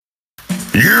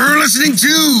You're listening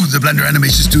to the Blender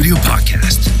Animation Studio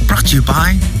podcast, brought to you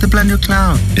by the Blender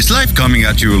Cloud. Is life coming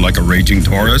at you like a raging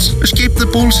Taurus? Escape the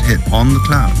bullshit on the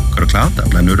cloud. Go to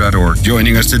cloud.blender.org.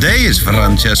 Joining us today is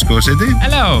Francesco City.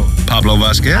 Hello. Pablo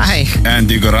Vasquez. Hi.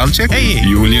 Andy Goralczyk. Hey.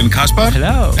 Julian Kaspar.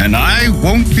 Hello. And I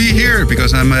won't be here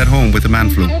because I'm at home with the man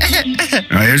flu.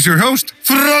 Now here's your host,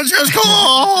 Francesco.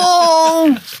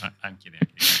 I'm kidding.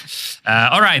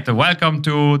 All right, welcome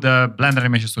to the Blender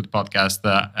Animation Studio podcast,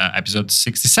 episode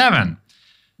 67,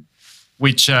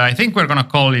 which I think we're going to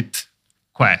call it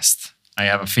Quest. I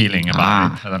have a feeling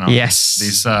about it. I don't know. Yes.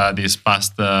 This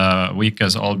past week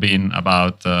has all been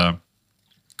about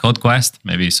Code Quest.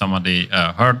 Maybe somebody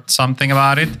heard something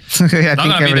about it. I Not think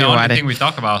going to be the only everybody. thing we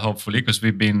talk about, hopefully, because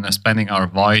we've been spending our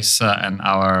voice and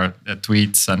our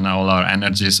tweets and all our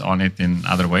energies on it in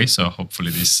other ways. So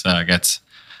hopefully this gets...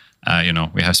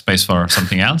 we have space for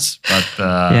something else, but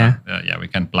we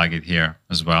can plug it here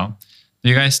as well. Do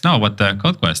you guys know what the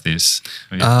Code Quest is?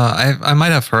 I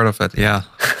might have heard of it. Yeah,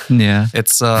 Yeah.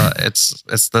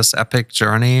 it's this epic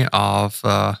journey of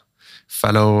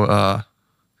fellow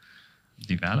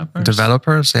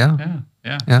Developers? Yeah,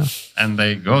 Yeah. And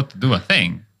they go to do a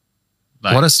thing.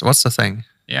 Like, what's the thing?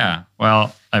 Yeah.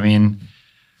 Well, I mean,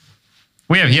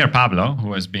 we have here Pablo,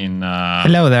 who has been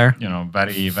Hello there.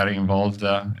 very, very involved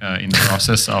in the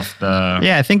process of the.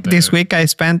 Yeah, I think this week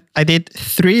I did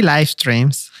 3 live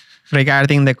streams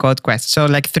regarding the Code Quest. So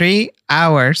like 3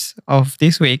 hours of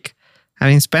this week have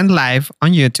been spent live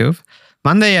on YouTube.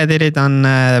 Monday I did it on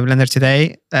Blender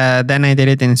Today. Then I did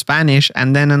it in Spanish,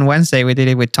 and then on Wednesday we did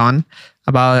it with Ton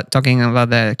talking about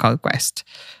the Code Quest.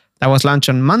 That was launched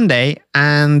on Monday,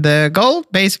 and the goal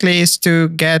basically is to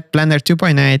get Blender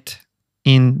 2.8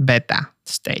 in beta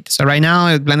state. So right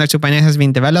now, Blender 2.8 has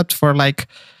been developed for like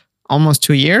almost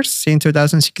 2 years, in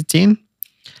 2016.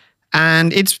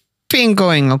 And it's been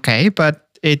going okay, but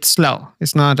it's slow.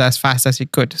 It's not as fast as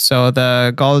it could. So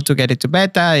the goal to get it to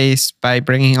beta is by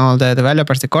bringing all the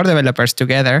developers, the core developers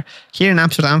together here in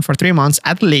Amsterdam for 3 months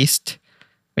at least,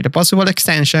 with a possible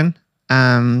extension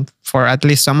for at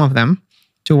least some of them,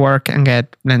 to work and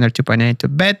get Blender 2.8 to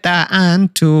beta and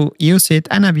to use it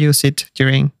and abuse it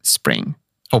during spring.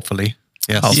 Hopefully,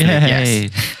 yes. Hopefully, Yay.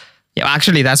 yes. Yeah,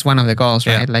 actually, that's one of the goals,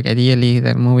 right? Yeah. Like ideally,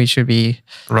 the movie should be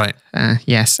Right.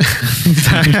 yes.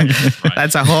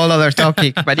 That's a whole other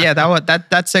topic. But yeah,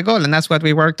 that's the goal, and that's what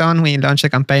we worked on. We launched the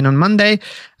campaign on Monday,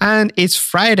 and it's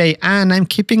Friday, and I'm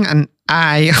keeping an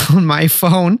eye on my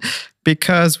phone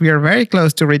because we are very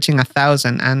close to reaching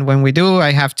 1,000. And when we do,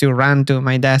 I have to run to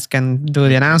my desk and do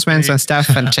the announcements and stuff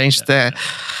and change the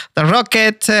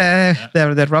rocket,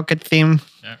 the rocket theme.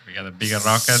 Yeah, we got a bigger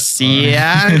rocket.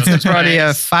 Yeah, it's probably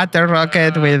a fatter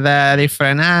rocket with a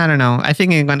different, I don't know. I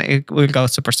think it will go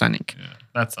supersonic. Yeah,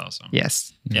 that's awesome.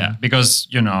 Yes. Yeah, because,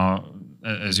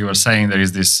 as you were saying, there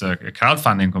is this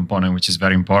crowdfunding component, which is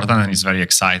very important and it's very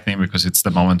exciting because it's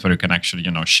the moment where you can actually,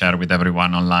 share with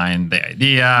everyone online the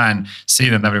idea and see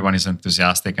that everyone is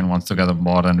enthusiastic and wants to get on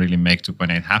board and really make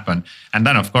 2.8 happen. And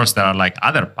then, of course, there are like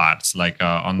other parts, like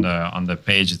on the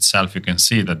page itself, you can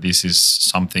see that this is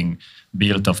something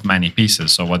built of many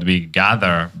pieces. So what we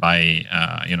gather by,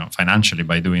 financially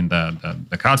by doing the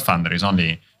crowdfunder is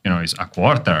only, is a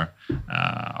quarter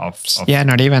of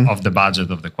not even of the budget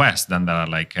of the Quest. Then there are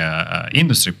like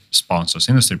industry sponsors,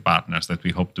 industry partners that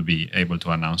we hope to be able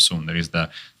to announce soon. There is the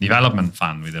development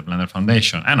fund with the Blender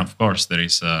Foundation, and of course there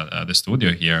is the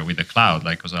studio here with the cloud.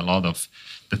 Like, because a lot of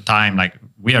the time, like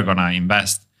we are gonna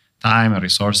invest time and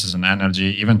resources and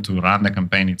energy even to run the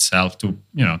campaign itself to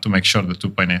make sure the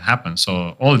 2.8 happens.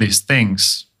 So all these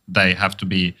things, they have to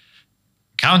be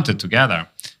counted together.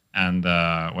 And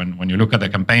when you look at the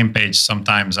campaign page,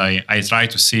 sometimes I try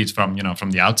to see it from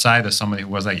the outside as somebody who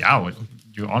was like,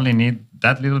 you only need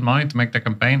that little money to make the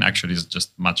campaign. Actually, it's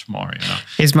just much more.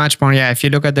 It's much more. Yeah, if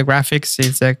you look at the graphics,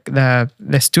 it's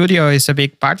the studio is a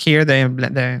big part here.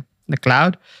 The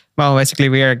cloud. Well, basically,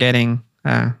 we are getting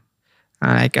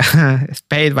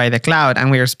paid by the cloud,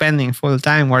 and we are spending full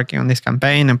time working on this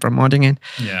campaign and promoting it.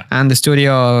 Yeah. And the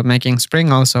studio making Spring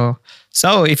also.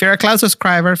 So if you're a cloud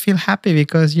subscriber, feel happy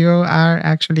because you are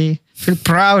actually feel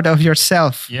proud of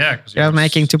yourself. Yeah, you're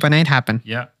making 2.8 happen.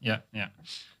 Yeah.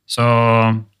 So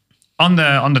on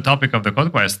the topic of the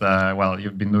Code Quest,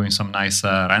 you've been doing some nice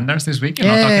renders this week.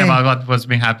 Talking about what's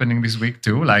been happening this week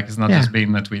too. Like, it's not just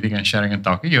been tweeting and sharing and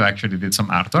talking. You actually did some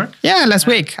artwork. Yeah, last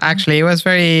week actually it was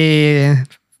very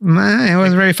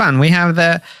fun. We have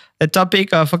the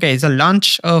topic of it's a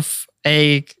launch of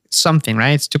a something,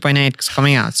 right? It's 2.8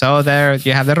 coming out. So there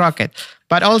you have the rocket,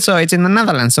 but also it's in the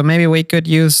Netherlands. So maybe we could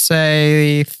use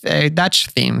a Dutch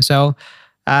theme. So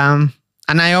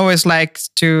And I always like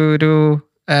to do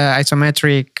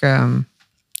isometric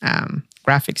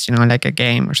graphics, like a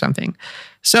game or something.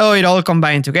 So it all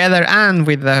combined together, and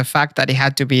with the fact that it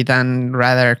had to be done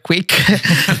rather quick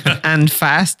and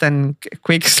fast and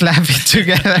quick slap it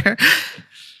together.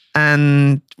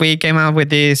 And we came up with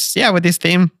this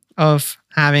theme of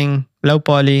having low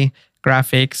poly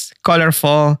graphics,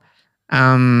 colorful,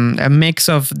 a mix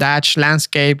of Dutch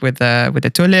landscape with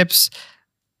the tulips,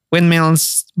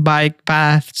 windmills, bike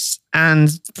paths, and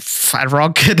a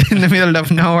rocket in the middle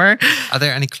of nowhere. Are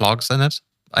there any clogs in it?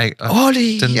 I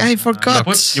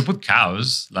forgot. You put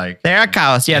cows, like There are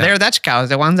cows. Yeah, they're Dutch cows.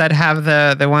 The ones that have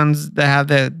the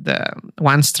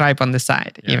one stripe on the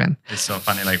side. yeah. Even It's so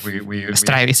funny. Like we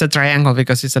stripe. It's a triangle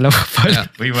because it's a low poly. Yeah.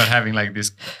 we were having like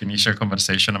this initial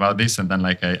conversation about this, and then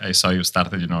like I saw you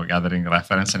started, gathering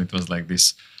reference, and it was like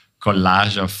this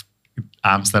collage of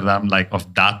Amsterdam, like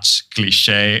of Dutch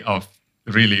cliche of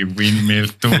really windmill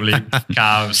tulip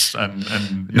cows and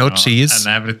No cheese. and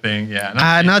everything.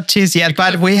 Yeah, Not cheese yet,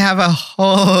 but we have a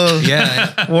whole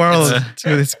world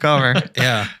to discover.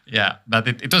 Yeah. Yeah, but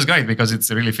it was great because it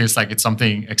really feels like it's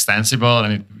something extensible,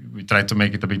 and we tried to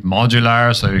make it a bit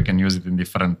modular, so you can use it in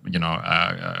different,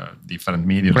 different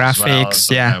mediums as well. Graphics,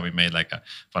 So, yeah. we made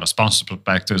for a sponsor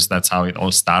perspective, that's how it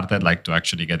all started. Like to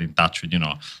actually get in touch with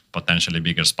potentially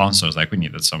bigger sponsors. Like we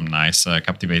needed some nice,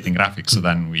 captivating graphics, so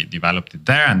then we developed it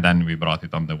there, and then we brought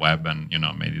it on the web, and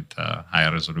made it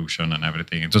higher resolution and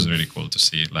everything. It was really cool to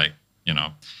see,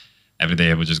 every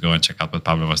day I would just go and check out what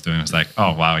Pablo was doing. It was like,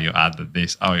 oh wow, you added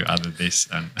this. Oh, you added this,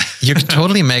 and You could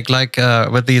totally make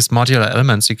with these modular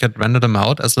elements, you could render them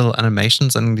out as little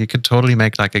animations, and you could totally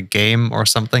make like a game or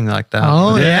something like that.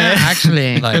 Oh yeah,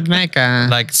 actually, Like- could make a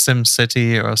Like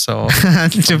SimCity or so.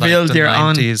 to Like build the your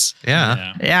own. 90s. Yeah.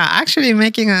 yeah. Yeah, actually,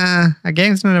 making a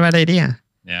game is not a bad idea.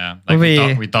 Yeah, like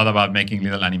We- we thought about making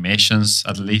little animations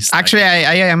at least. Actually,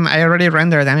 I already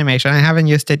rendered animation. I haven't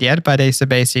used it yet, but it's a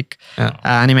basic Yeah.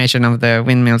 animation of the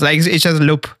windmills. Like it's just a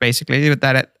loop basically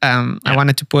that I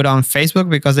wanted to put on Facebook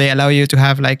because they allow you to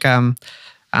have like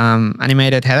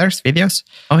animated headers, videos.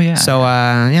 Oh yeah. So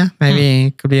maybe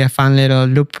it could be a fun little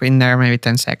loop in there, maybe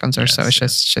 10 seconds or so. It's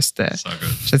Yes, just so good.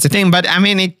 just a thing. But I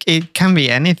mean, it can be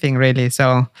anything really.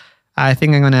 So I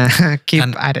think I'm gonna keep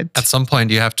And at it. at some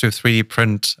point, you have to 3D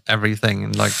print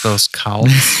everything, like those cows.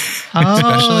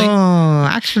 Oh,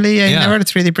 actually, I Yeah. never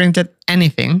 3D printed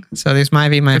anything. So this might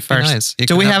be my Could be first. nice. You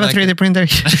Do can we have have a 3D printer?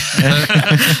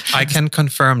 I can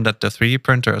confirm that the 3D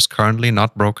printer is currently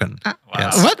not broken.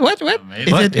 Yes. What?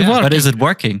 Amazing. Is it Yeah, working? but is it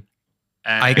working?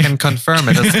 I can confirm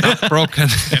it is not broken.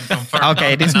 can confirm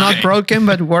Okay, it is deny. not broken,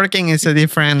 but working is a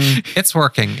different. It's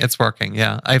working. It's working.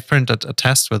 Yeah, I printed a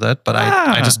test with it, but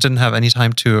I just didn't have any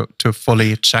time to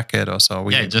fully check it or so.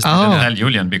 Yeah, just Oh. didn't tell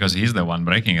Julian because he's the one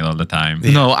breaking it all the time.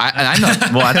 No, I know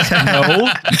what.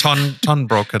 No. Ton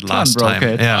broke it last broke time.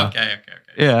 it. Yeah. Okay.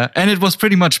 Yeah, and it was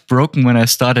pretty much broken when I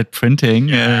started printing.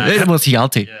 Yeah. It was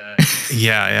Hjalti.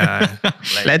 Yeah.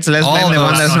 Let's All blame the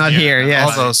one those- that's not here. All Yes,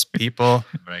 All those people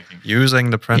Breaking.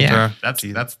 using the printer.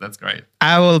 That's great.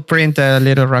 I will print a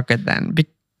little rocket then.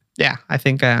 I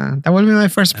think that will be my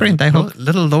first print. I hope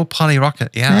Little low poly rocket.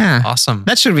 Yeah. Yeah. Awesome.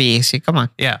 that should be easy. Come on.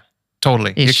 Yeah.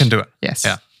 Totally. You Ish. can do it. Yes.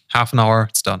 Yeah. Half an hour,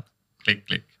 it's done.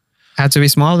 Click. Has to be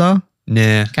small though.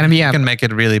 Nah. Can it be You can make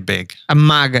it really big. a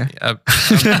mug?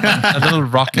 A little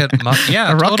rocket mug.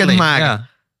 Yeah. A rocket totally. mug. Yeah.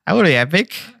 That would be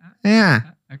epic. Yeah.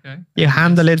 Okay. You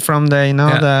handle it from the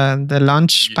the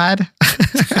launch pad.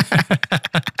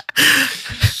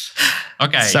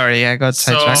 Okay. Sorry, I got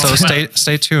So- sidetracked. So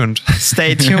stay tuned.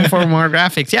 Stay tuned for more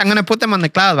graphics. Yeah, I'm gonna put them on the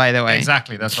cloud, by the way.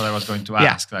 Exactly. That's what I was going to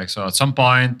Yeah. ask. Like, so at some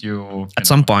point you. At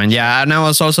some point, yeah. And I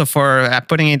was also for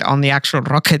putting it on the actual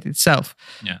rocket itself.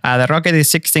 Yeah. The rocket is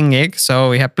 16 gig,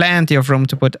 so we have plenty of room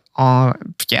to put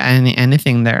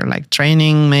anything there, like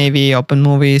training, maybe open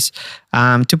movies.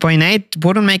 2.8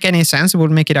 wouldn't make any sense. It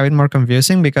would make it a bit more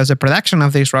confusing because the production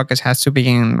of these rockets has to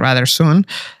begin rather soon,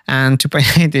 and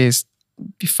 2.8 is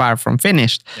far from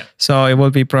finished. Yeah. So it will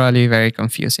be probably very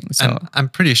confusing. So And I'm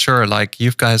pretty sure, like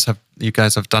you guys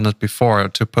have done it before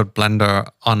to put Blender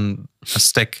on a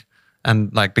stick, and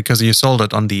like because you sold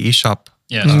it on the eShop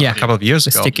Yeah. Yeah. a couple of years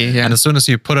The ago. sticky, yeah. And as soon as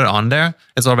you put it on there,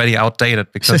 it's already outdated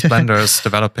because Blender is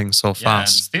developing so Yeah, and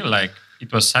fast. still, like,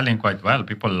 it was selling quite well.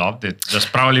 People loved it.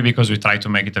 Just probably because we tried to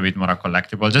make it a bit more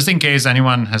collectible. Just in case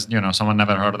anyone has, someone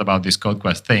never heard about this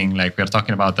CodeQuest thing. Like, we're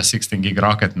talking about a 16 gig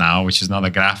rocket now, which is not a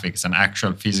graphic, it's an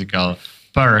actual physical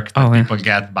perk that people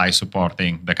get by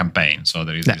supporting the campaign. So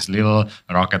there is this little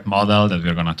rocket model that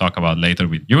we're going to talk about later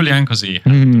with Julian because he had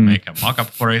to make a mock-up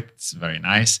for it. It's very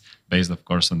nice. based, of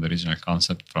course, on the original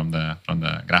concept from the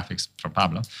graphics from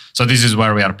Pablo. So this is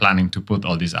where we are planning to put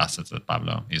all these assets that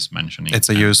Pablo is mentioning. It's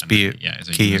a USB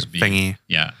key thingy.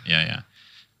 Yeah.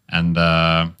 And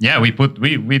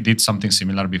we did something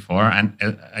similar before, and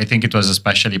I think it was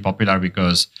especially popular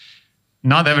because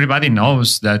not everybody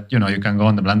knows that you can go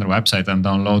on the Blender website and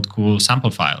download cool sample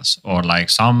files, or like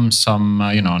some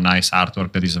nice artwork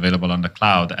that is available on the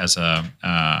cloud as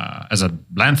a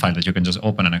blend file that you can just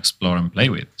open and explore and play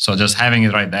with. So just having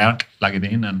it right there, plug it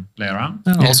in and play around.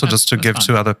 Also, just to give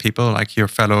to other people, like your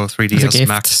fellow 3ds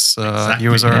Max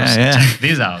users. Yeah. Check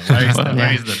these out.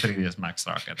 Where is the 3ds Max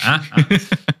rocket?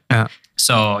 Yeah.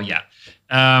 So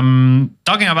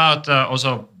talking about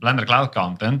also Blender Cloud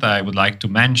content, I would like to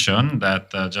mention that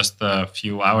just a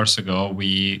few hours ago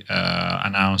we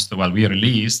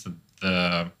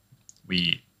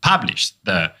we published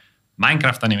the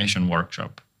Minecraft animation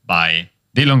workshop by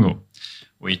Dylan Gu,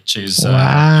 which is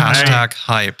hashtag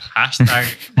hype. Hashtag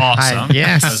awesome.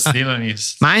 Yes. Because Dylan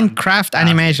is Minecraft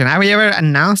animation. Have we ever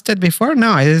announced it before?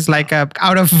 No, it is like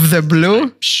out of the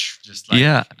blue.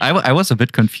 I was a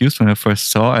bit confused when I first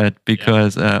saw it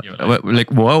because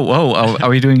whoa, are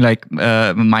we doing like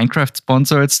Minecraft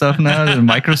sponsored stuff now?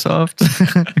 Microsoft?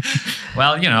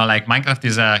 Well, like Minecraft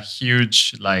is a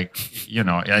huge, I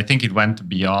think it went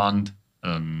beyond.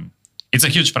 It's a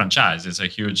huge franchise. It's a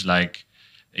huge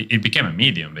it became a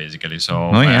medium basically.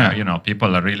 So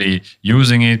people are really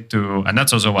using it to, and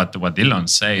that's also what Dylan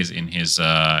says in his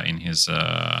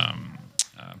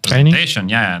presentation.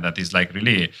 Yeah, that is like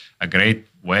really a great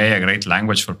way, a great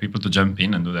language for people to jump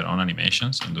in and do their own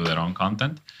animations and do their own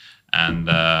content. And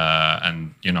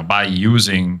by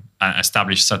using an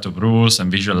established set of rules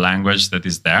and visual language that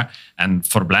is there. And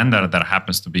for Blender, there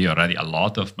happens to be already a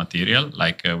lot of material.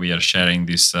 Like we are sharing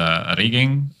this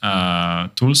rigging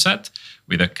tool set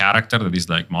with a character that is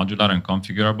like modular and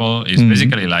configurable. It's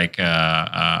basically like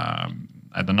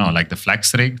like the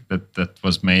flex rig that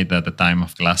was made at the time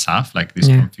of Glass Half, like this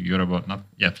configurable,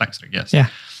 flex rig, yes. Yeah.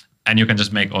 And you can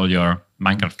just make all your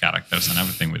Minecraft characters and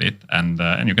everything with it, and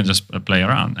you can just play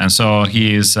around. And so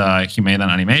he made an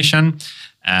animation,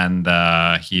 and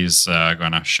he's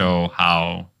gonna show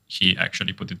how he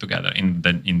actually put it together in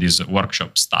this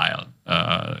workshop style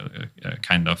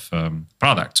kind of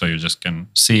product. So you just can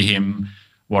see him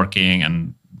working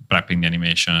and prepping the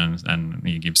animations, and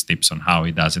he gives tips on how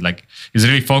he does it. Like he's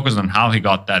really focused on how he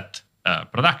got that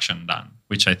production done,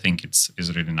 which I think is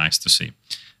really nice to see.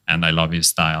 And I love his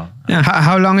style. Yeah.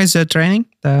 How long is the training,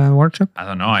 the workshop? I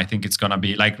don't know. I think it's gonna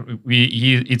be like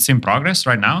it's in progress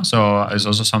right now. So it's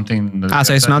also something.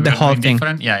 So it's not the whole thing.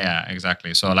 Different. Yeah,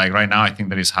 exactly. So like right now, I think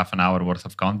there is half an hour worth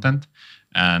of content,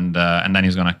 and then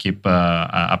he's gonna keep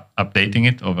updating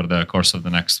it over the course of the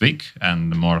next week,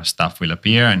 and more stuff will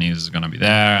appear, and he's gonna be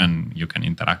there, and you can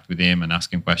interact with him and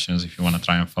ask him questions if you want to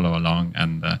try and follow along.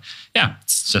 And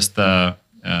it's just.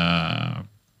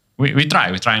 We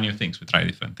try new things. We try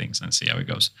different things and see how it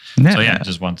goes.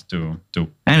 Just wanted to.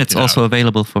 And it's also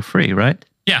available for free, right?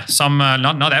 Yeah, some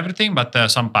not everything, but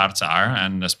some parts are,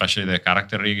 and especially the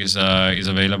character rig is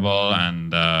available,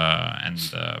 and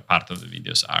part of the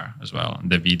videos are as well.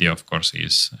 And the video, of course,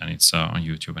 is, and it's on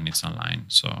YouTube and it's online.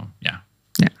 So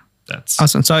that's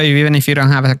awesome. So even if you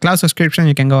don't have a cloud subscription,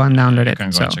 you can go and download it. You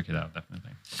can go and check it out, definitely.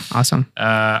 Awesome.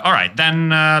 All right, then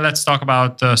let's talk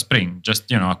about Spring.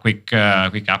 Just a quick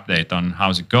update on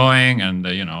how's it going, and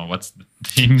what's the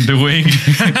team doing.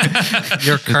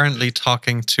 You're currently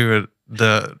talking to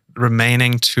the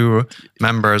remaining 2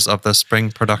 members of the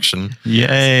Spring production.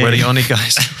 Yay! We're the only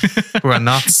guys who are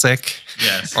not sick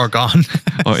or gone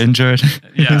or injured.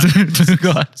 Yeah.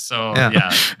 God. So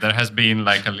there has been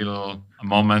like a little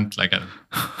moment,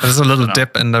 there's a little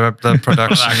dip in the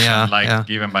production.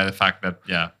 Given by the fact that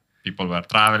people were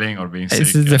traveling or being sick.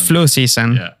 This is the flu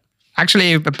season. Yeah.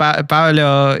 Actually,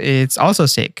 Paolo is also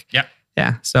sick. Yeah.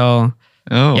 Yeah. So.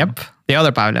 Oh. Yep. The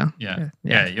other Paolo. Yeah.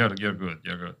 You're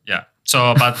good. Yeah.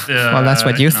 So, but well, that's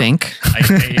what you think.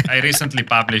 I recently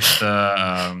published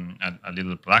a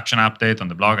little production update on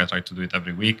the blog. I try to do it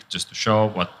every week just to show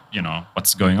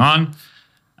what's going on,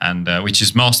 and which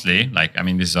is mostly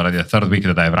this is already the 3rd week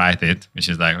that I write it, which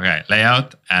is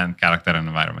layout and character and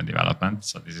environment development.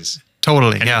 So this is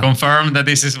totally. Can you confirm that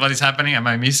this is what is happening? Am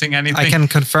I missing anything? I can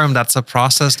confirm that's a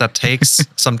process that takes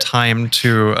some time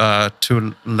to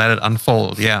let it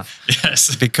unfold. Yeah.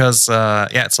 Yes. Because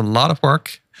it's a lot of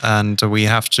work. And we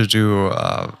have to do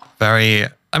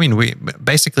we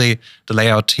basically, the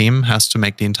layout team has to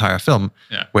make the entire film,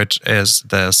 which is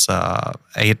this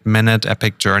 8-minute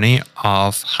epic journey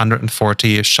of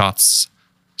 140 shots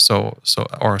so.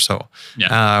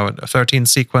 Yeah. 13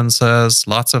 sequences,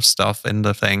 lots of stuff in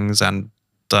the things, and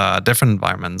different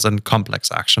environments and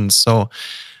complex actions. So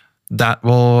that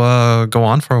will go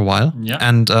on for a while. Yeah.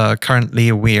 And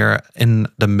currently we're in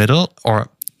the middle, or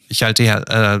Hjalti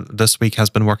this week has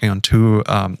been working on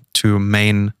two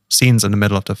main scenes in the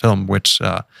middle of the film, which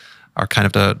are kind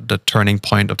of the turning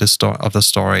point of the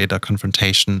story, the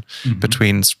confrontation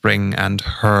between Spring and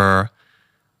her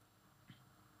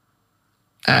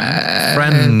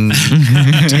friend.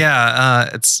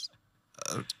 It's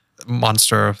a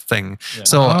monster thing. Yeah.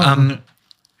 So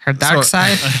her dark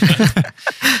side.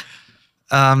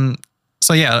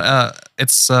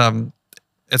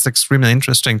 It's extremely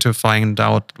interesting to find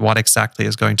out what exactly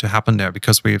is going to happen there,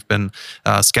 because we've been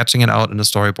sketching it out in the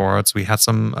storyboards. We had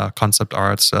some concept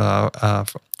arts,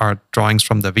 art drawings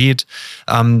from David,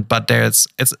 but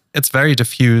it's very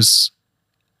diffuse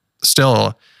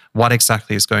still what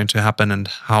exactly is going to happen and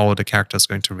how the character is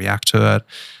going to react to it,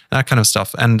 that kind of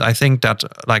stuff. And I think that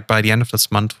like by the end of this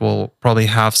month, we'll probably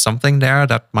have something there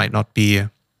that might not be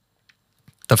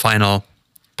the final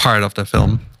part of the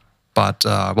film. But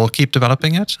we'll keep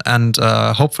developing it, and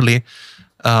hopefully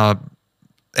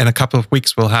in a couple of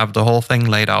weeks we'll have the whole thing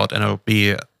laid out, and it'll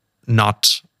be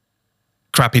not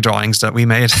crappy drawings that we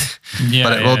made,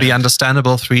 but it will be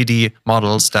understandable 3D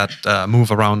models that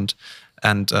move around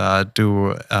and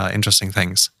do interesting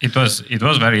things. It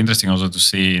was very interesting also to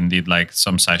see indeed like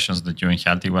some sessions that you and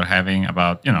Hjalti were having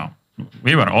about,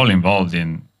 we were all involved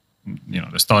in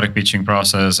the story pitching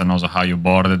process and also how you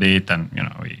boarded it, and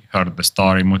we heard the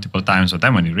story multiple times. But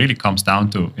then when it really comes down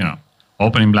to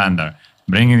opening Blender,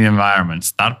 bringing the environment,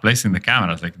 start placing the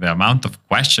cameras, like the amount of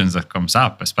questions that comes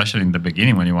up, especially in the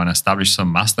beginning when you want to establish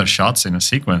some master shots in a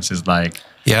sequence, is like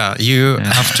you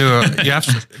have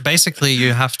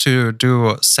to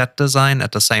do set design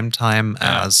at the same time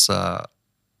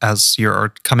as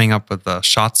you're coming up with the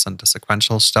shots and the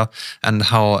sequential stuff, and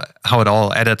how it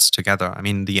all edits together. I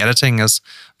mean, the editing is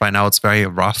right now it's very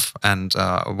rough, and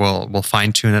we'll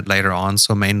fine tune it later on.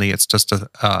 So mainly it's just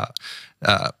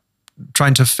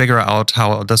trying to figure out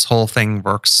how this whole thing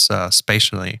works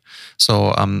spatially.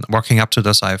 So working up to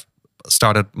this, I've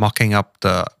started mocking up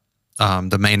the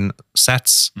main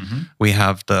sets. We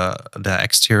have the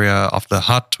exterior of the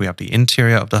hut. We have the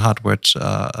interior of the hut, which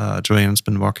Julian's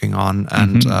been working on,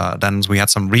 and then we had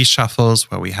some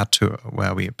reshuffles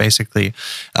where we basically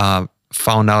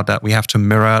found out that we have to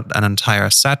mirror an entire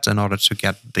set in order to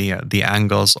get the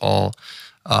angles all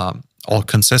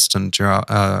consistent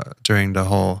during the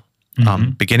whole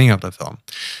beginning of the film.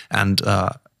 And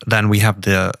then we have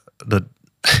the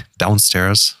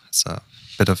downstairs. It's a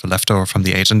bit of a leftover from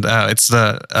the agent. It's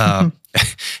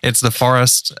the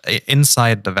forest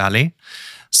inside the valley.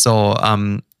 So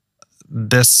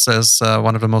this is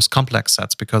one of the most complex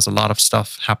sets because a lot of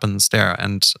stuff happens there,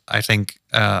 and I think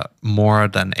more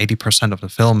than 80% of the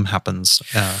film happens.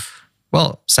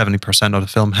 70% of the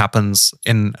film happens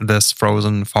in this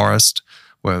frozen forest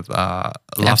with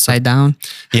upside down.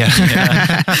 Yeah.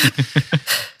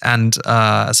 And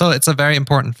so it's a very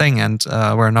important thing, and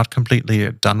we're not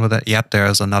completely done with it yet.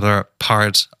 There's another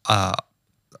part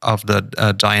of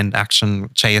the giant action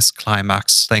chase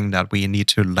climax thing that we need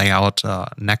to lay out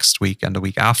next week and the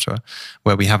week after,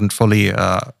 where we haven't fully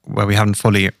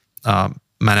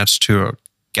managed to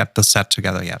get the set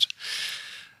together yet.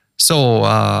 So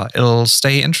it'll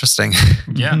stay interesting.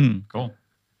 Yeah, cool,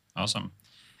 awesome.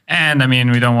 And I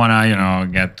mean, we don't want to,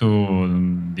 get too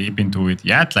deep into it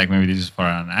yet. Like maybe this is for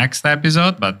our next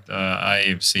episode. But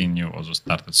I've seen you also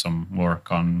started some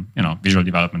work on, visual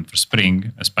development for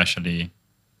Spring, especially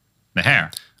the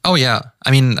hair. Oh yeah,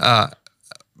 I mean,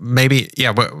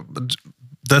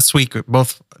 this week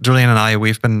both Julian and I,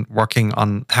 we've been working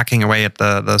on hacking away at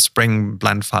the Spring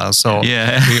blend files. So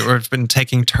we've been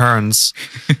taking turns,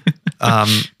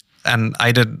 and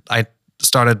I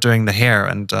started doing the hair,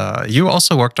 and you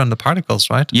also worked on the particles,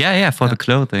 right? For the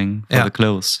clothing, the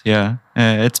clothes.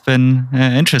 It's been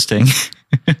interesting.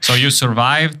 So you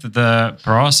survived the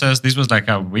process. This was like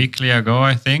a weekly ago,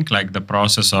 I think, like the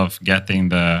process of getting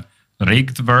the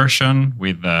rigged version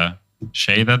with the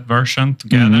shaded version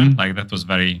together. Like that was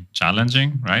very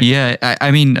challenging, right? Yeah,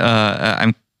 I mean,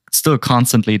 I'm still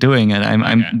constantly doing it.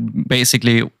 I'm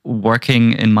basically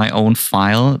working in my own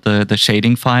file, the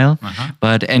shading file.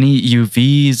 But any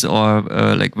UVs or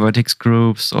like vertex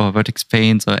groups or vertex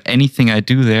paints or anything I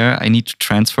do there, I need to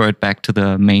transfer it back to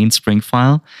the main Spring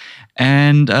file.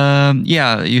 And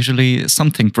usually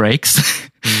something breaks.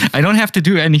 I don't have to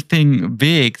do anything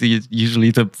big. Usually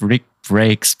the rig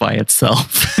breaks by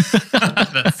itself.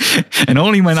 And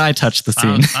only when I touch the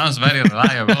scene. Sounds very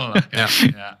reliable.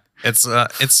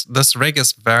 it's this rig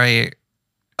is very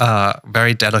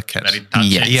delicate. Very touchy.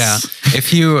 Yeah.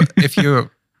 If you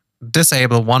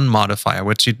disable one modifier,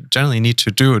 which you generally need to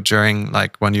do during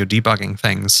like when you're debugging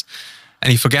things,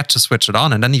 and you forget to switch it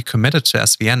on, and then you commit it to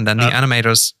SVN, then the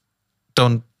animators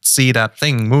don't see that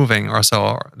thing moving or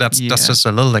so. That's just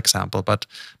a little example, but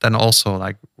then also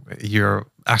like you're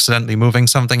accidentally moving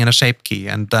something in a shape key,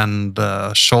 and then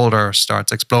the shoulder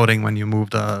starts exploding when you move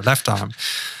the left arm,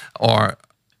 or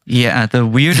the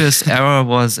weirdest error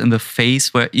was in the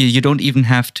phase where you don't even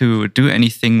have to do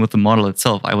anything with the model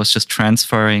itself. I was just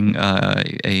transferring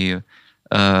a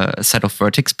set of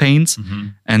vertex paints,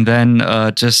 and then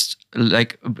just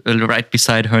like right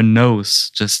beside her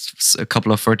nose, just a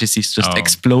couple of vertices just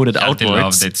exploded outwards. I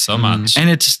loved it so much, and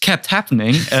it just kept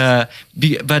happening.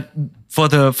 But for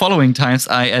the following times,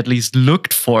 I at least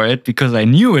looked for it because I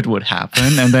knew it would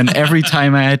happen. And then every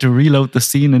time I had to reload the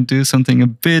scene and do something a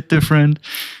bit different.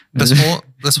 This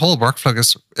whole workflow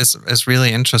is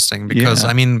really interesting because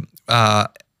I mean,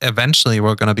 eventually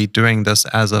we're going to be doing this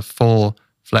as a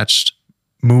full-fledged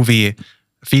movie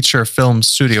feature film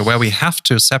studio where we have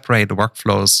to separate the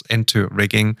workflows into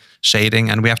rigging, shading,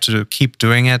 and we have to keep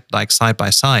doing it like side by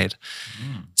side.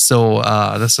 So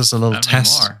this is a little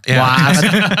test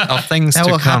of things that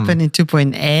to will come. happen in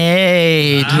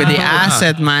 2.8 with the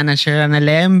asset manager and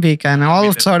Alembic and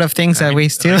all sort of things that we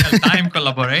still time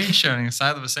collaboration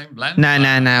inside of the same blender.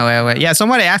 No. Wait. Yeah,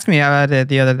 somebody asked me about it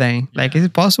the other day. Like, is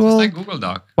it possible? It's like Google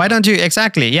Doc. Why don't you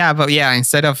exactly? Yeah, but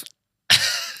instead of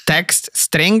text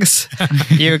strings,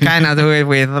 you kind of do it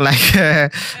with like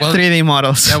 3D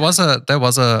models. There was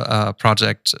a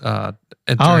project.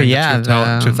 During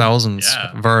the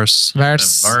 2000s, Verse. The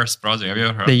Verse project. Have you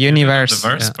ever heard the Universe? The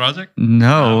Verse project?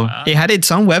 No. It had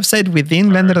its own website within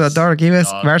Blender.org. Give us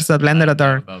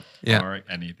verse.blender.org. Yeah.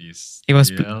 And it is. It was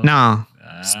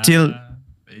still.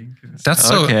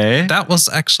 That's okay. That was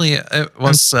actually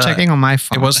I'm checking on my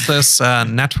phone. It was this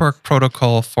network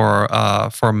protocol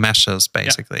for meshes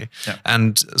basically,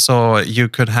 and so you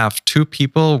could have two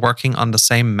people working on the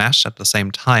same mesh at the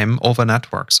same time over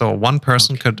network. So one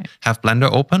person could have Blender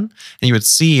open, and you would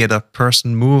see the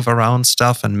person move around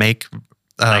stuff and make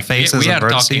faces and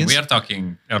vertices. We are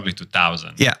talking early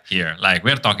 2000. Yeah. Here, like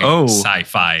we are talking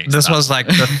sci-fi. This stuff. was like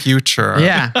the future.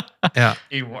 Yeah.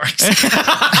 It works.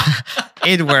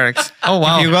 It works. Oh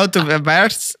wow! If you go to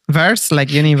verse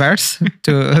like Universe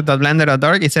to the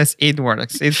Blender.org, it says it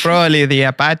works. It's probably the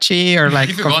Apache or like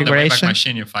if you go on the configuration. Wayback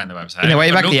Machine, you find the website. In the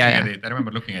Wayback, I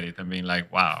remember looking at it and being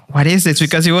like, "Wow, what is this?"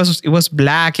 Because it was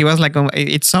black. It was like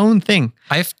its own thing.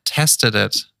 I've tested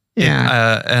it.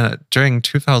 Yeah. During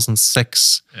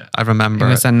 2006, I remember it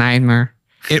was a nightmare.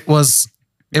 It was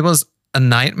a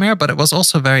nightmare, but it was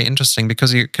also very interesting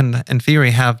because you can, in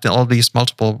theory, have all these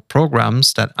multiple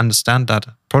programs that understand that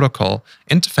protocol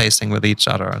interfacing with each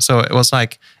other. So it was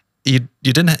like you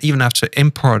didn't even have to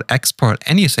import, export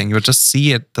anything. You would just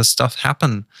see the stuff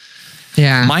happen.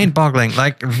 Yeah, mind-boggling,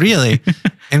 like really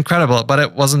incredible. But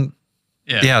it wasn't.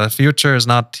 Yeah, the future is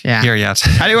not here yet.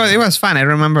 It was fun. I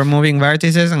remember moving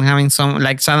vertices and having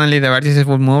suddenly the vertices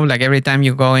would move. Like every time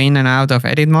you go in and out of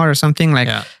edit mode or something. Like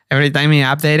every time you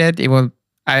update it, it will.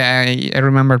 I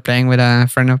remember playing with a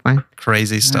friend of mine.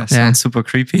 Crazy stuff. Sounds super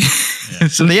creepy.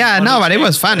 But it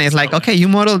was fun. It's like, okay, you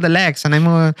model the legs and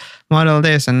I model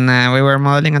this, and we were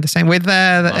modeling at the same with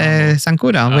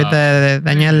Sankura, with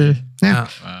Daniel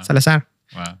Salazar.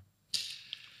 Wow.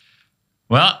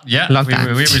 Well, we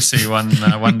will see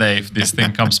one day if this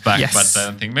thing comes back. Yes. But I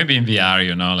don't think maybe in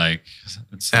VR, like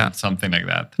it's something like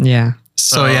that. Yeah.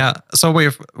 So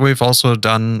we've also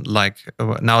done like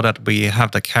now that we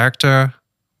have the character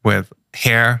with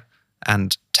hair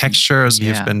and textures,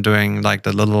 you've been doing like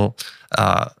the little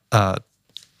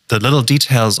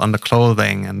details on the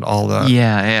clothing and all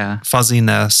the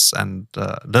fuzziness and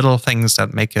little things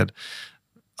that make it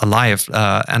alive.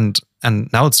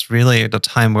 And now it's really the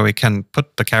time where we can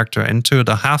put the character into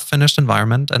the half-finished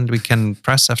environment, and we can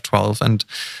press F12 and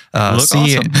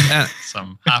see awesome.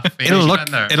 Some half-finished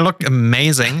it'll look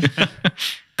amazing,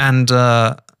 and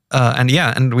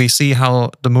we see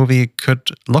how the movie could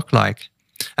look like.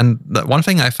 And the one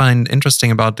thing I find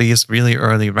interesting about these really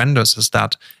early renders is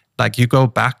that, like, you go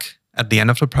back at the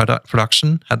end of the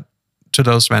production to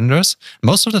those renders.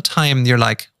 Most of the time, you're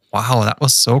like, wow, that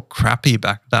was so crappy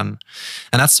back then.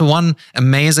 And that's the one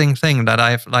amazing thing that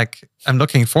I'm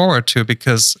looking forward to,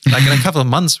 because like in a couple of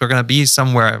months, we're going to be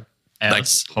somewhere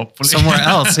else, hopefully. Somewhere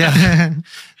else, yeah.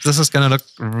 This is going to look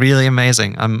really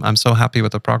amazing. I'm so happy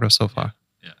with the progress so far.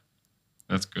 Yeah,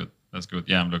 that's good.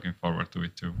 Yeah, I'm looking forward to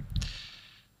it too.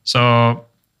 So,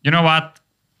 you know what?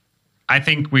 I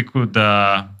think we could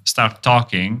start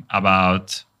talking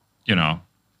about,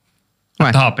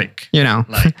 What? topic.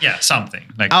 Like, something.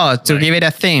 Like, give it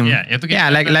a theme. Yeah, you have to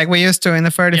give like we used to in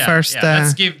the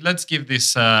 31st. Let's give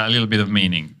this a little bit of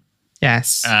meaning.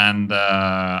 Yes. And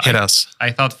hit us.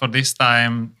 I thought for this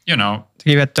time, to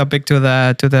give a topic to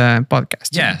the podcast.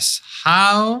 Yes.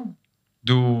 How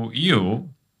do you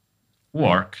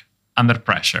work under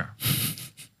pressure?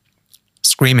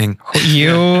 Screaming.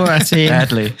 You see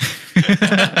Badly.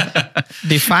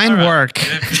 define work.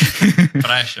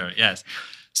 Pressure. Yes.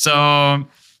 So,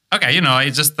 okay,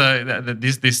 it's just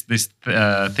this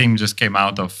theme just came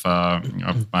out of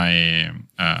my.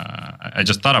 I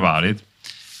just thought about it,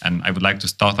 and I would like to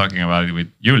start talking about it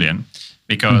with Julian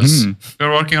because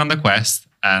we're working on the quest,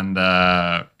 and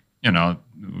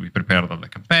we prepared all the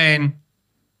campaign.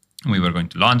 We were going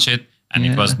to launch it, and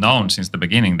it was known since the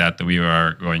beginning that we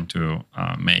were going to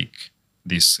make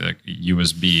this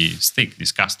USB stick,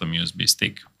 this custom USB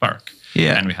stick perk.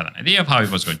 Yeah. And we had an idea of how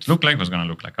it was going to look like. It was going to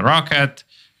look like a rocket.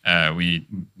 We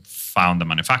found a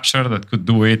manufacturer that could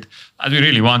do it. And we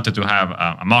really wanted to have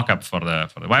a mock-up for the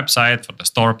website, for the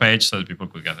store page, so that people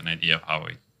could get an idea of how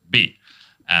it would be.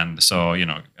 And so,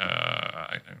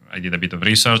 I did a bit of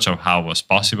research of how it was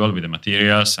possible with the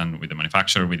materials and with the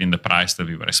manufacturer within the price that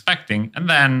we were expecting. And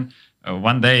then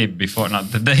one day before,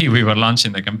 not the day we were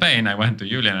launching the campaign, I went to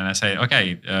Julian and I said,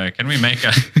 okay, can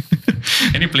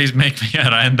you please make me a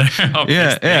render of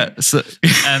this thing? Yeah. So,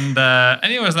 and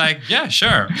he was like, yeah,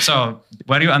 sure. So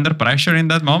were you under pressure in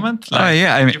that moment? Like,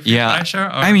 pressure,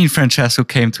 I mean, Francesco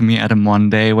came to me at a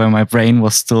Monday where my brain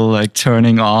was still like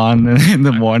turning on in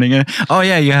the morning. And,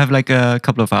 you have like a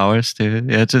couple of hours to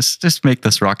just make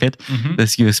this rocket,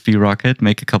 this USB rocket,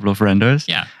 make a couple of renders.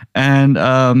 Yeah. And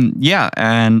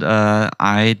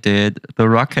I did the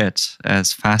rocket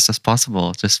as fast as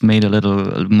possible. Just made a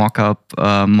little mock-up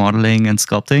modeling and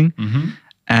sculpting.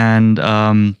 And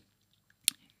I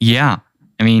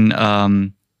mean,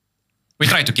 we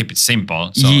try to keep it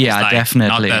simple. So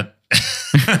definitely. Not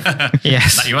that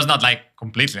yes. It was not like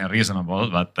completely unreasonable,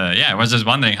 but I was just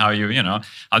wondering how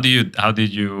how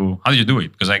did you do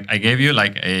it? Because I gave you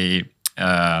like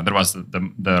there was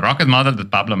the rocket model that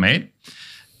Pablo made.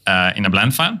 In a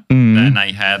blend file. Then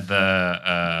I had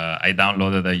I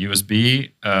downloaded a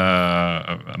USB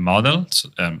model,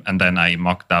 and then I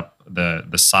mocked up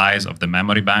the size of the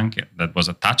memory bank that was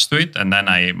attached to it, and then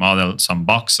I modeled some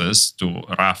boxes to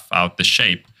rough out the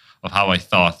shape of how I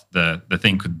thought the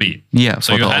thing could be. Yeah,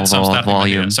 so you had some starting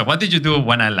volume. So what did you do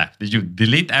when I left? Did you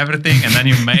delete everything and then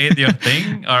you made your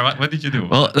thing, or what did you do?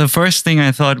 Well, the first thing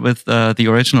I thought with the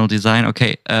original design,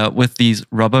 with these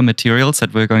rubber materials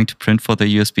that we're going to print for the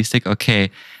USB stick,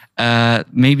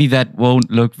 maybe that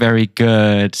won't look very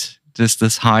good. Just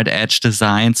this hard edge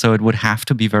design, so it would have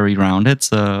to be very rounded.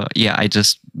 So I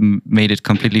just made it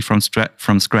completely from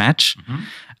scratch.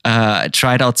 I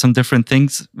tried out some different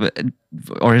things.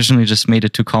 Originally just made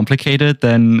it too complicated,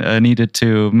 then needed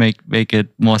to make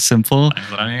it more simple.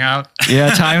 Time's running out.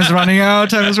 Time's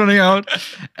running out.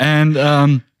 And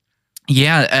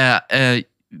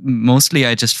mostly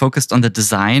I just focused on the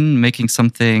design, making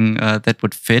something that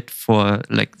would fit for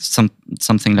like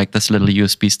something like this little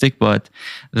USB stick. But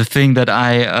the thing that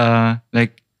I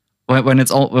when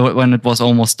it was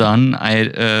almost done,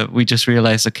 we just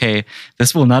realized,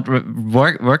 this will not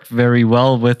work very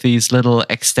well with these little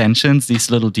extensions,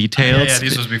 these little details. Yeah,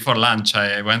 this was before lunch.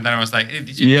 I went there and I was like, hey,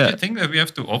 did you think that we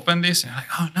have to open this? And I'm like,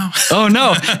 oh no. Oh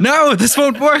no, this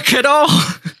won't work at all.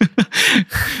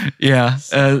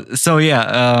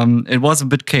 It was a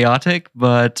bit chaotic,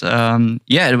 but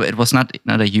it was not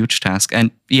a huge task.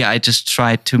 And I just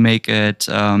tried to make it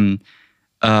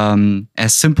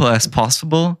as simple as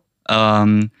possible.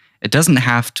 It doesn't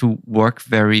have to work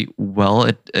very well.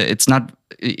 It's not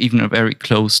even a very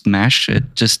closed mesh.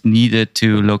 It just needed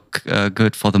to look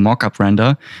good for the mock-up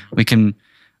render. We can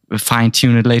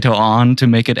fine-tune it later on to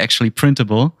make it actually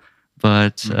printable.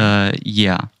 But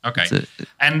Okay.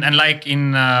 And like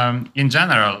in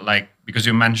general, like because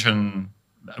you mentioned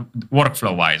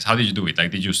workflow-wise, how did you do it?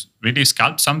 Like, did you really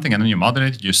sculpt something and then you model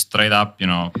it? You straight up,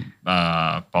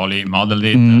 poly modeled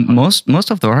it?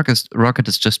 Most of the rocket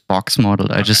is just box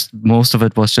modeled. Most of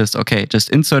it was just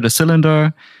insert a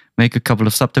cylinder, make a couple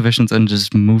of subdivisions, and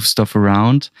just move stuff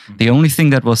around. The only thing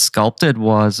that was sculpted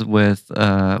was with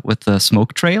the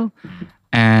smoke trail,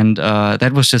 and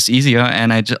that was just easier.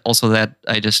 And I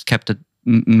just kept it,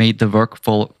 made the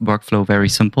workflow very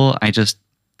simple.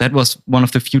 That was one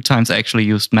of the few times I actually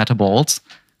used metaballs.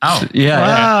 Oh, yeah!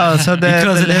 Wow! So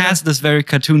because it has this very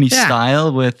cartoony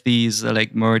style with these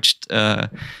merged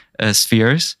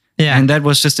spheres. Yeah. And that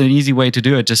was just an easy way to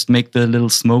do it. Just make the little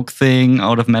smoke thing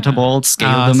out of metaballs,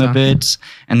 scale them a bit,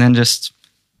 and then just,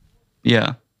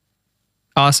 yeah.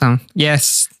 Awesome.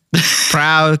 Yes.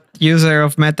 Proud user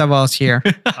of Metaballs here.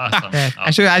 Awesome. Yeah.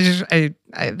 Awesome.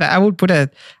 I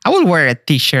would wear a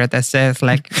T-shirt that says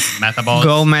like Metaballs.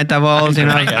 Go Metaballs. You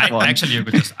know. Actually, you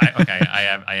could just.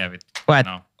 I have it. What?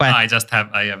 No. What? I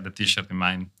have the T-shirt in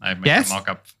mind. I made a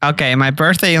mock-up. Okay, my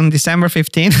birthday on December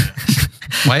 15th.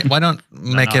 Why don't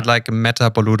make it like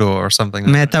Meta Boludo or something?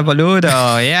 Meta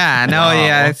Boludo. Yeah. No. Wow.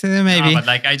 Yeah. Maybe. No, but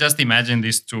like I just imagine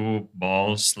these two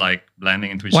balls like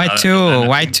blending into each Why other. two?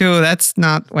 Why two? That's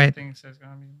not. Wait. It's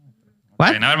gonna be.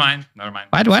 What? Okay, never mind.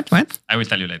 What? I will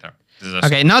tell you later.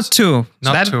 Okay, not two.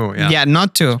 Not two, yeah. Yeah,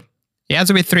 not two. It has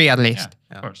to be three at least.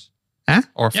 Yeah, of course. Huh?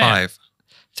 Or Yeah. 5.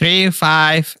 3,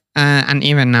 5, an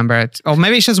even number. Or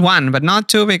maybe it's just one, but not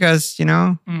two because,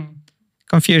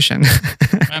 confusion.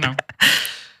 I know.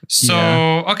 So,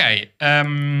 okay.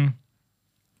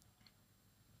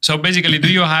 So basically,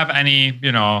 do you have any,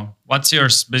 what's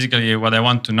yours? Basically, what I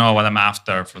want to know, what I'm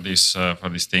after for this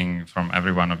thing from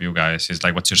every one of you guys is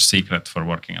like, what's your secret for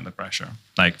working under pressure?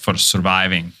 Like for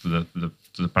surviving to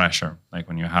the pressure? Like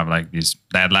when you have like this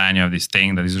deadline, you have this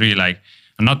thing that is really like,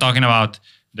 I'm not talking about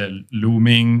the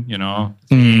looming,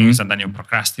 things, and then you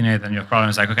procrastinate and your problem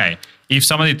is like, okay, if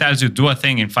somebody tells you do a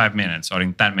thing in 5 minutes or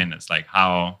in 10 minutes, like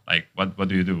what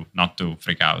do you do not to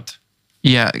freak out?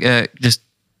 Yeah, just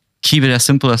keep it as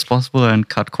simple as possible and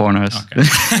cut corners. Okay.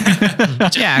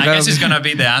 I guess it's gonna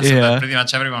be the answer that pretty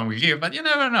much everyone will give, but you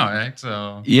never know, right?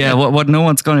 So what no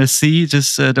one's gonna see,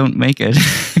 just don't make it.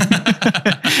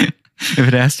 If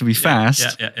it has to be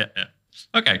fast. Yeah.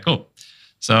 Okay, cool.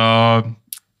 So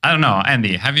I don't know,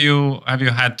 Andy, have you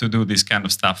had to do this kind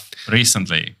of stuff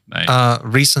recently?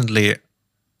 Recently,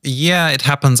 yeah, it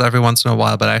happens every once in a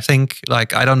while, but I think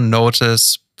like I don't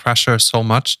notice pressure so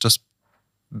much, just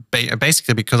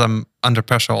basically because I'm under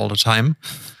pressure all the time.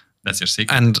 That's your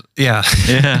secret. And yeah.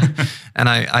 Yeah. And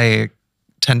I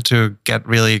tend to get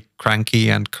really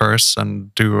cranky and curse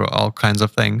and do all kinds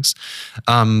of things.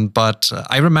 But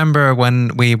I remember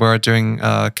when we were doing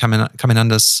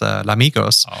Caminandes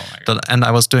Lamigos, and I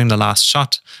was doing the last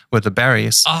shot with the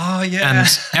berries. Oh, yeah. And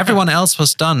everyone else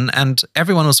was done, and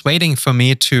everyone was waiting for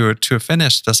me to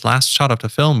finish this last shot of the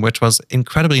film, which was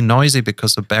incredibly noisy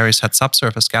because the berries had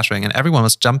subsurface scattering, and everyone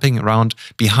was jumping around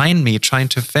behind me trying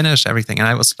to finish everything. And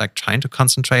I was like trying to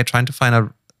concentrate, trying to find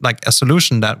a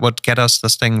solution that would get us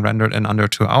this thing rendered in under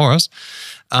 2 hours.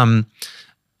 And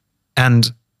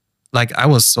like I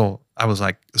was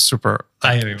like super.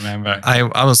 I remember.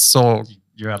 I was so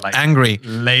you were like angry,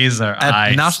 laser at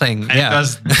eyes. nothing. And it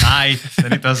was night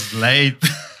and it was late.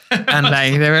 And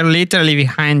like they were literally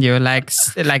behind you, like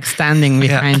standing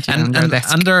behind you. And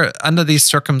under these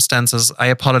circumstances, I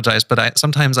apologize, but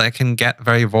sometimes I can get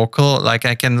very vocal. Like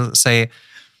I can say,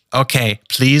 "Okay,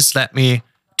 please let me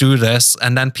do this,"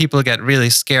 and then people get really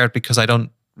scared because I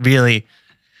don't really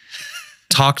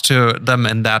talk to them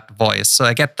in that voice. So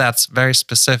I get that very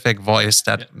specific voice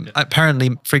that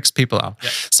apparently freaks people out. Yeah.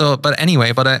 So, but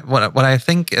anyway, what I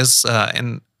think is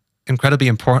incredibly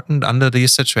important under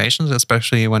these situations,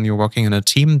 especially when you're working in a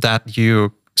team, that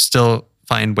you still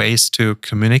find ways to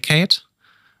communicate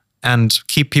and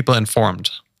keep people informed,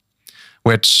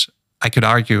 which I could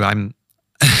argue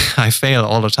I fail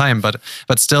all the time, but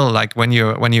still, like when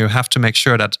you have to make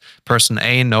sure that person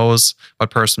A knows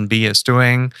what person B is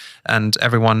doing, and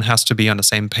everyone has to be on the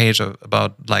same page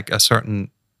about like a certain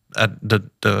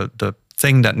the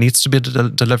thing that needs to be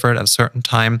delivered at a certain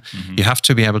time. Mm-hmm. You have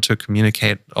to be able to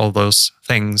communicate all those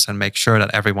things and make sure that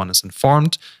everyone is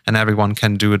informed and everyone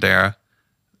can do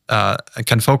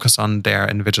can focus on their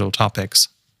individual topics.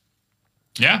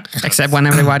 Yeah, except when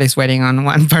everybody's waiting on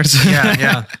one person.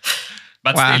 Yeah.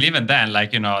 But still, even then,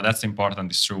 like, that's important.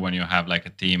 It's true when you have like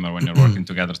a team or when you're working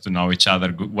together to know each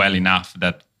other well enough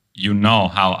that you know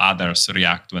how others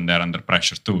react when they're under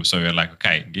pressure too. So you're like,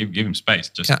 okay, give him space.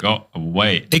 Just go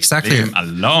away. Exactly. Leave him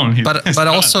alone. But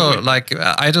also, like,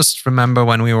 I just remember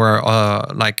when we were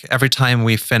like every time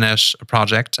we finish a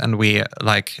project and we're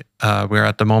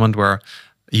at the moment where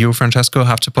you, Francesco,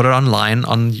 have to put it online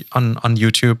on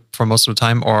YouTube for most of the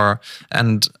time,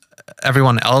 and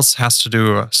everyone else has to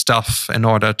do stuff in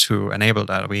order to enable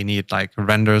that. We need like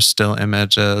renders, still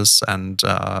images, and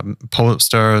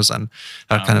posters and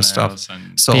that kind of stuff.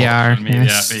 So PR,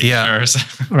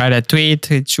 write a tweet,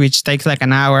 which takes like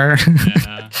an hour.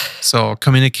 Yeah. So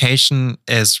communication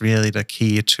is really the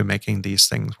key to making these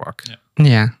things work.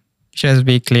 Yeah. Just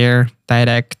be clear,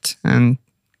 direct, and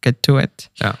get to it.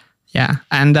 Yeah.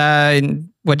 And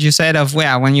what you said of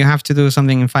when you have to do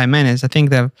something in 5 minutes, I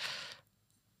think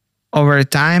over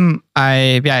time,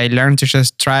 I learned to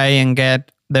just try and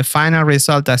get the final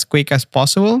result as quick as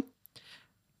possible,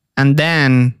 and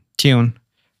then tune.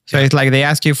 So it's like they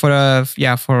ask you for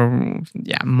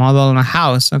model a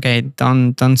house. Okay,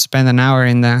 don't spend an hour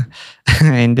in the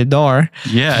in the door.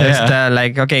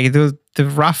 Like, okay, do the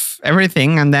rough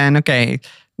everything, and then okay,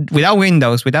 without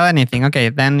windows, without anything. Okay,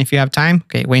 then if you have time,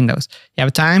 okay, windows. You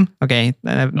have time, okay,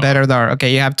 better door.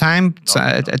 Okay, you have time, so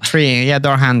a tree,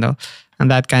 door handle, and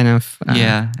that kind of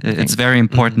it's very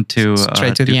important to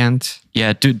straight to the end.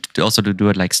 Yeah, also to do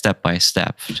it like step by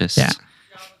step. Just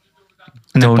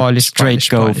and don't straight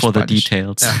go for the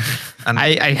details. Yeah. And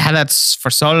I had that for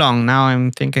so long. Now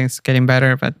I'm thinking it's getting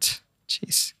better, but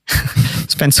jeez,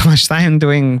 spend so much time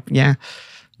doing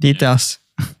details.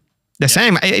 The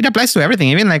same. It applies to everything,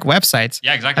 even like websites.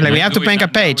 Yeah, exactly. Like we have to make a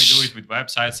page. We do it with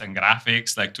websites and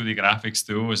graphics, like 2D graphics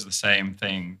too. Is the same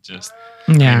thing. Just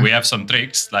we have some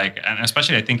tricks, and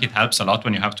especially I think it helps a lot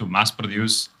when you have to mass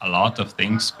produce a lot of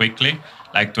things quickly,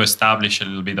 like to establish a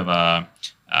little bit of a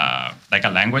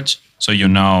language. So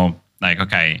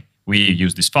okay, we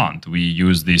use this font, we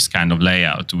use this kind of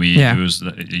layout, we use,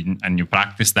 and you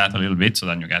practice that a little bit, so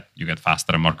then you get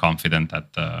faster and more confident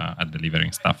at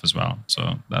delivering stuff as well.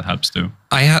 So that helps too.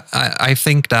 I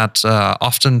think that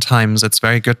oftentimes it's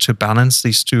very good to balance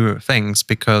these two things,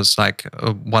 because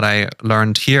what I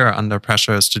learned here under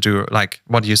pressure is to do like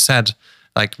what you said.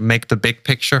 Like make the big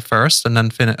picture first and then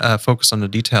focus on the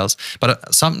details.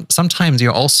 But sometimes you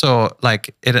also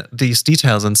these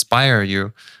details inspire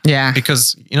you. Yeah.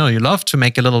 Because you love to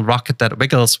make a little rocket that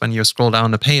wiggles when you scroll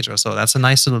down the page or so. That's a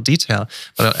nice little detail.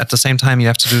 But at the same time, you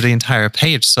have to do the entire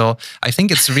page. So I think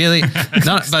it's really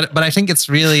but I think it's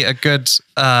really a good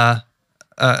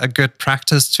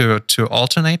practice to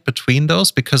alternate between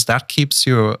those, because that keeps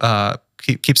you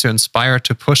inspired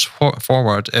to push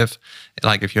forward if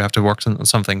you have to work on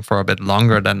something for a bit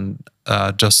longer than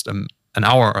just an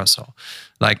hour or so.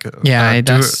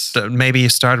 Maybe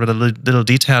start with a little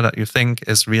detail that you think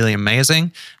is really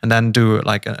amazing, and then do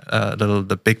like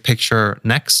the big picture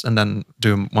next, and then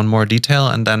do one more detail,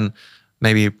 and then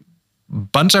maybe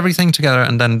bunch everything together,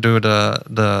 and then do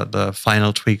the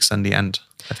final tweaks in the end.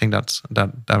 I think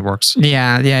that works.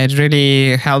 Yeah, it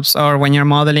really helps. Or when you're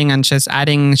modeling and just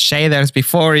adding shaders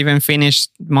before even finish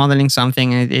modeling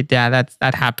something,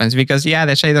 that happens, because the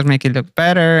shaders make it look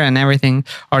better and everything.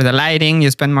 Or the lighting, you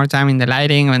spend more time in the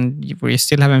lighting when you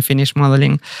still haven't finished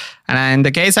modeling. And in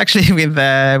the case actually with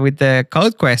the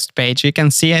CodeQuest page, you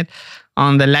can see it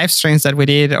on the live streams that we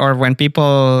did, or when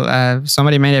people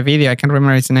somebody made a video, I can't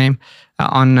remember its name.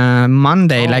 On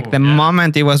Monday,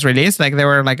 moment it was released, there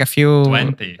were a few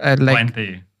 20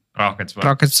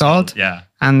 rockets sold. Yeah,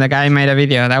 and the guy made a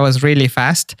video that was really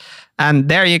fast. And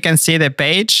there you can see the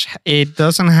page. It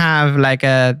doesn't have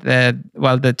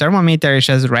the thermometer is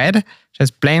just red,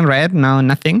 just plain red,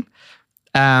 nothing.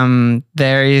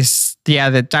 There is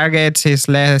the targets is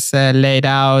less laid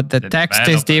out. The text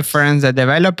is different. The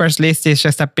developers list is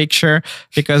just a picture,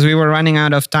 because we were running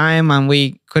out of time and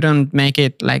we couldn't make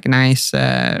it nice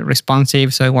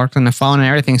responsive, so it worked on the phone and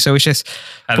everything. So we just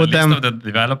put them. Of the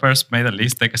developers made a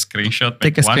list, take a screenshot,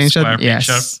 square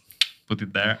picture, put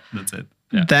it there. That's it.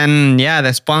 Yeah. Then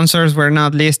the sponsors were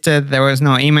not listed. There was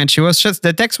no image. It was just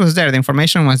the text was there, the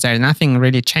information was there. Nothing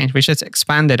really changed. We just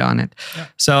expanded on it. Yeah.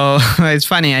 So it's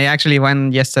funny. I actually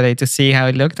went yesterday to see how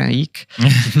it looked, and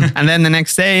and then the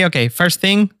next day, first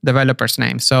thing, developer's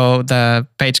name. So the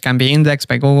page can be indexed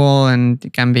by Google, and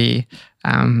it can be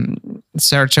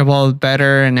searchable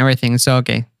better and everything. So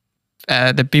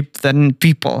the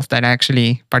people that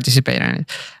actually participate in it,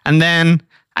 and then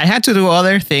I had to do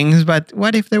other things, but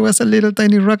what if there was a little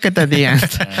tiny rocket at the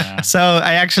end? So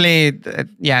I actually,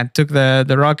 took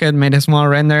the rocket, made a small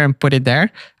render and put it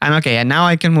there. And now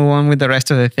I can move on with the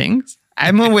rest of the things.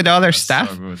 I moved with other stuff.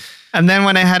 So good. And then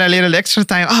when I had a little extra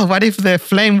time, what if the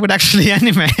flame would actually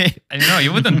animate? And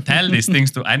you wouldn't tell these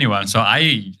things to anyone. So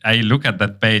I look at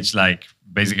that page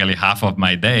basically half of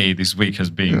my day this week has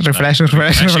been refreshing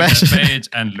the page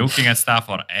and looking at stuff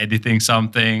or editing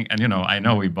something. And I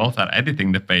know we both are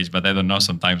editing the page, but I don't know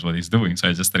sometimes what it's doing. So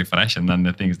I just refresh, and then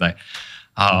the thing's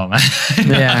oh man,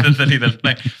 the little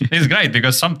play. It's great,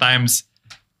 because sometimes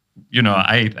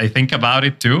I think about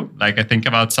it too. I think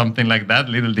about something like that,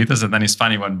 little details, and then it's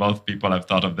funny when both people have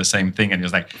thought of the same thing, and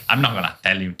you're I'm not gonna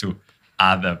tell you to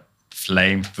add a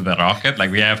flame to the rocket.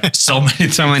 We have so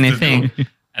many things.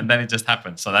 And then it just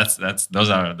happens. So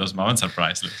those moments are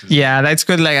priceless. Yeah, that's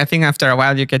good. I think after a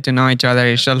while you get to know each other.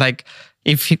 It's just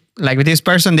if this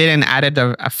person didn't added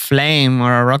a flame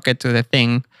or a rocket to the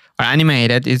thing or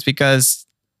animate it, it's because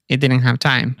it didn't have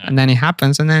time. And then it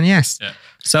happens, and then yes. Yeah.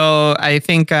 So I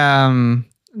think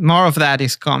more of that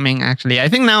is coming, actually. I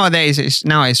think nowadays, it's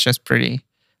just pretty,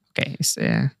 okay, it's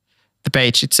the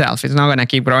page itself. It's not going to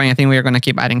keep growing. I think we're going to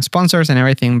keep adding sponsors and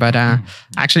everything. But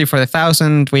actually for the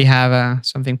 1,000, we have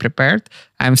something prepared.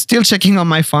 I'm still checking on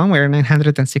my phone. We're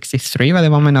 963 by the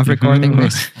moment of recording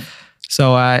this.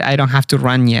 So I don't have to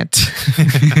run yet.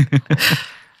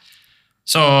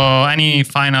 So any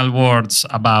final words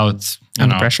about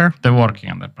Under pressure? The working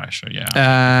under pressure? Yeah.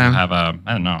 You have I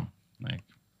don't know, like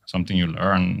something you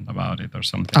learn about it or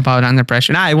something. About under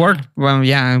pressure. I work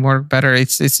better.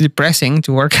 It's depressing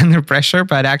to work under pressure,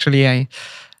 but actually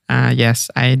yes,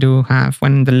 I do have,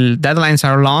 when the deadlines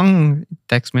are long, it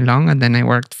takes me long, and then I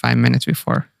worked 5 minutes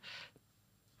before.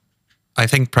 I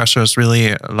think pressure is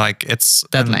really like it's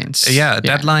deadlines.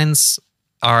 Deadlines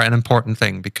are an important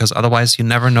thing because otherwise you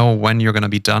never know when you're going to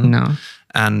be done. No.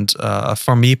 And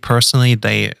for me personally,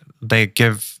 they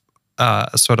give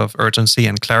a sort of urgency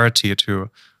and clarity to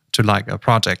like a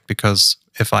project, because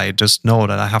if I just know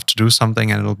that I have to do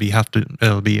something and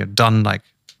it'll be done like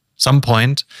some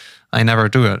point, I never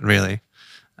do it really.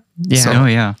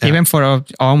 Yeah. So, Even for our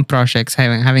own projects,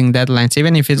 having deadlines,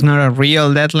 even if it's not a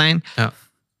real deadline,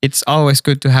 it's always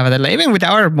good to have a deadline. Even with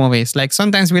our movies, like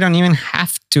sometimes we don't even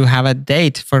have to have a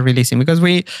date for releasing, because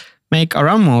we make our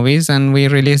own movies and we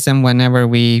release them whenever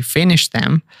we finish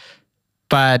them.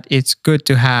 But it's good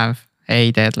to have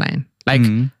a deadline. Like,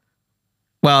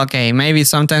 well, okay, maybe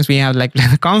sometimes we have like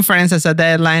a conference as a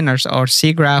deadline or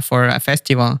SIGGRAPH or a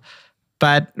festival.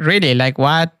 But really, like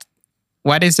what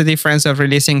is the difference of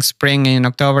releasing Spring in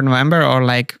October, November, or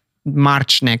like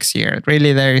March next year?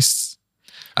 Really,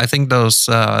 I think those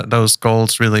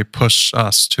goals really push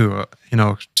us to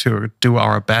do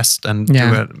our best and do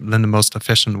it in the most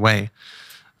efficient way.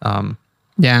 And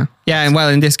well,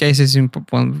 in this case,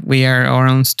 we are our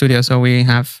own studio, so we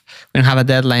don't have a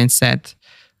deadline set.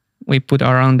 We put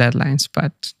our own deadlines,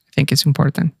 but I think it's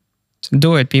important. So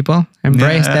do it, people.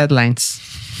 Embrace deadlines.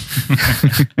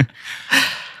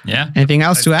 Anything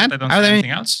else to add? Are there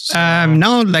anything else?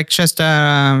 No, like just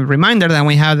a reminder that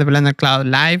we have the Blender Cloud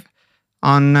live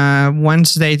on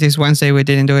Wednesday. This Wednesday we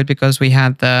didn't do it because we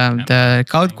had the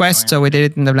Code Quest, so we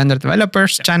did it in the Blender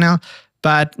Developers channel.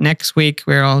 But next week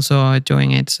we're also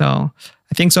doing it. So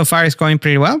I think so far it's going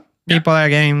pretty well. People are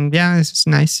getting, it's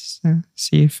nice to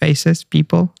see faces,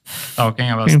 people talking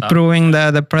about improving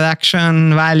the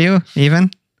production value, even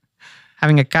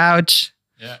having a couch.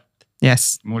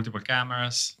 Yes. Multiple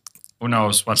cameras. Who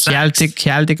knows what's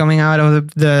Hjalti coming out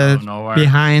of the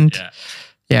behind.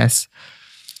 Yes.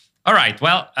 All right.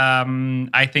 Well,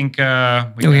 I think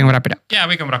we can wrap it up. Yeah,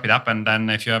 we can wrap it up. And then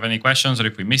if you have any questions or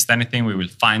if we missed anything, we will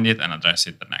find it and address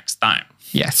it the next time.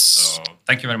 Yes. So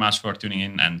thank you very much for tuning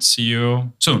in and see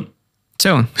you soon.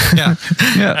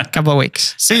 A couple of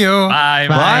weeks. See you. Bye.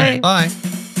 Bye.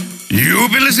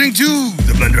 You've been listening to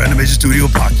the Blender Animation Studio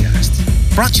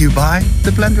podcast, brought to you by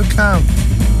the Blender Cloud.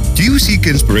 Do you seek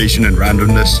inspiration and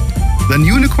randomness? Then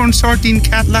Unicorn Sardine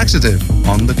Cat Laxative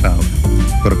on the cloud.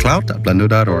 Go to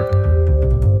cloud.blender.org.